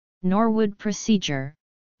Norwood procedure,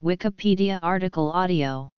 Wikipedia article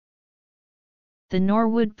audio. The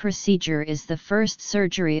Norwood procedure is the first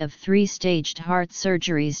surgery of three-staged heart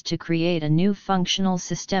surgeries to create a new functional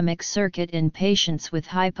systemic circuit in patients with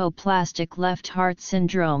hypoplastic left heart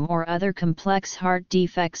syndrome or other complex heart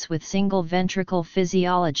defects with single ventricle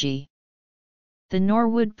physiology. The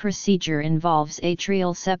Norwood procedure involves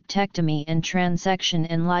atrial septectomy and transection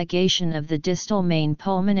and ligation of the distal main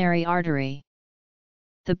pulmonary artery.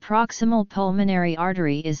 The proximal pulmonary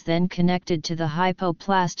artery is then connected to the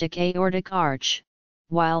hypoplastic aortic arch,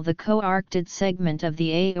 while the coarcted segment of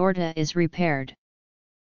the aorta is repaired.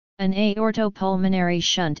 An aortopulmonary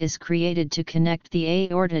shunt is created to connect the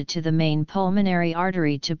aorta to the main pulmonary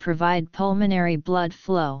artery to provide pulmonary blood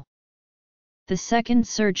flow. The second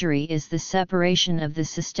surgery is the separation of the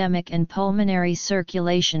systemic and pulmonary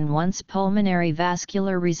circulation once pulmonary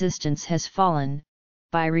vascular resistance has fallen,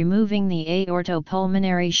 by removing the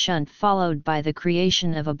aortopulmonary shunt followed by the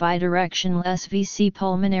creation of a bidirectional SVC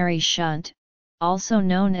pulmonary shunt, also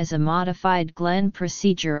known as a modified Glenn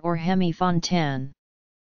procedure or Hemi-Fontan.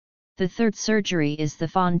 The third surgery is the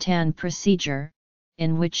Fontan procedure,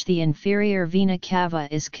 in which the inferior vena cava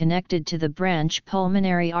is connected to the branch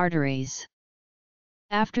pulmonary arteries.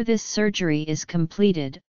 After this surgery is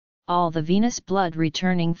completed, all the venous blood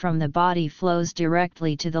returning from the body flows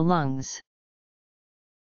directly to the lungs.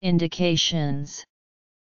 Indications.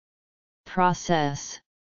 Process: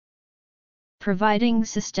 providing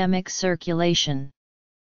systemic circulation,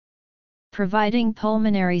 providing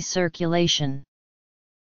pulmonary circulation.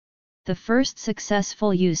 The first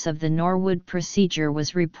successful use of the Norwood procedure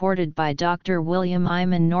was reported by Dr. William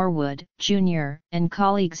Iman Norwood, Jr., and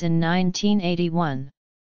colleagues in 1981.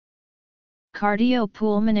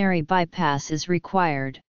 Cardiopulmonary bypass is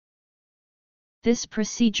required. This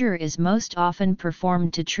procedure is most often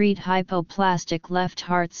performed to treat hypoplastic left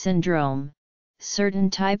heart syndrome, certain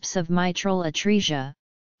types of mitral atresia,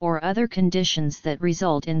 or other conditions that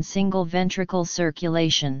result in single ventricle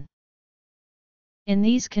circulation. In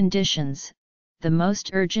these conditions, the most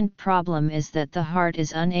urgent problem is that the heart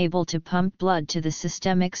is unable to pump blood to the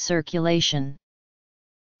systemic circulation.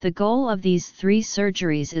 The goal of these three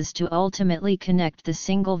surgeries is to ultimately connect the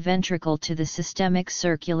single ventricle to the systemic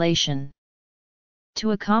circulation.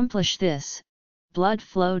 To accomplish this, blood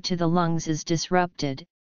flow to the lungs is disrupted,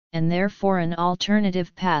 and therefore an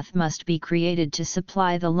alternative path must be created to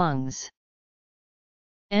supply the lungs.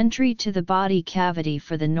 Entry to the body cavity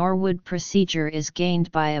for the Norwood procedure is gained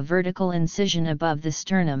by a vertical incision above the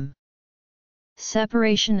sternum.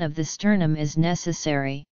 Separation of the sternum is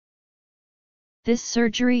necessary. This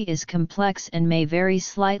surgery is complex and may vary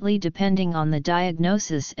slightly depending on the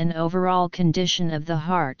diagnosis and overall condition of the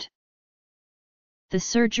heart. The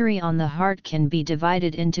surgery on the heart can be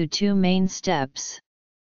divided into two main steps.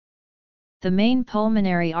 The main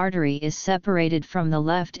pulmonary artery is separated from the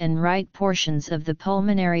left and right portions of the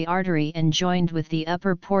pulmonary artery and joined with the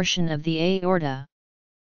upper portion of the aorta.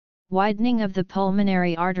 Widening of the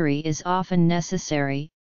pulmonary artery is often necessary,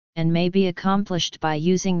 and may be accomplished by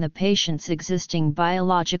using the patient's existing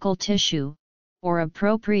biological tissue, or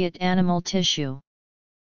appropriate animal tissue.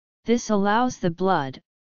 This allows the blood,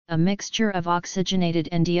 a mixture of oxygenated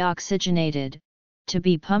and deoxygenated, to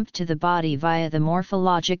be pumped to the body via the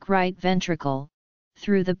morphologic right ventricle,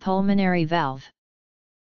 through the pulmonary valve.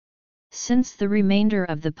 Since the remainder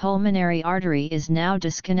of the pulmonary artery is now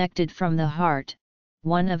disconnected from the heart,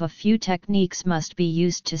 one of a few techniques must be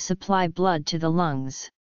used to supply blood to the lungs.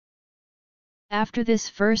 After this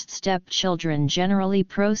first step, children generally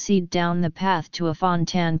proceed down the path to a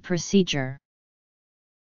Fontan procedure.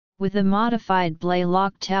 With a modified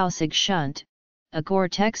Blalock-Taussig shunt, a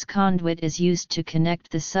Gore-Tex conduit is used to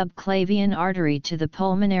connect the subclavian artery to the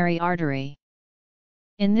pulmonary artery.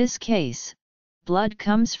 In this case, blood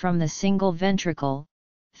comes from the single ventricle,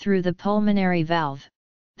 through the pulmonary valve,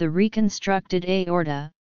 the reconstructed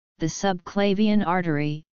aorta, the subclavian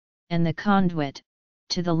artery, and the conduit,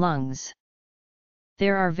 to the lungs.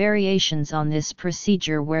 There are variations on this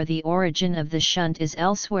procedure where the origin of the shunt is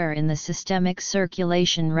elsewhere in the systemic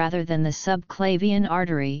circulation rather than the subclavian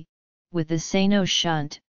artery. With the Sano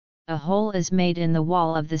shunt, a hole is made in the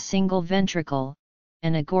wall of the single ventricle,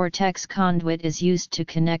 and a Gore-Tex conduit is used to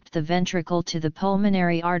connect the ventricle to the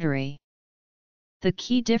pulmonary artery. The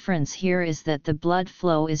key difference here is that the blood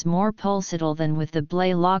flow is more pulsatile than with the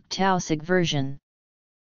Blalock-Taussig version.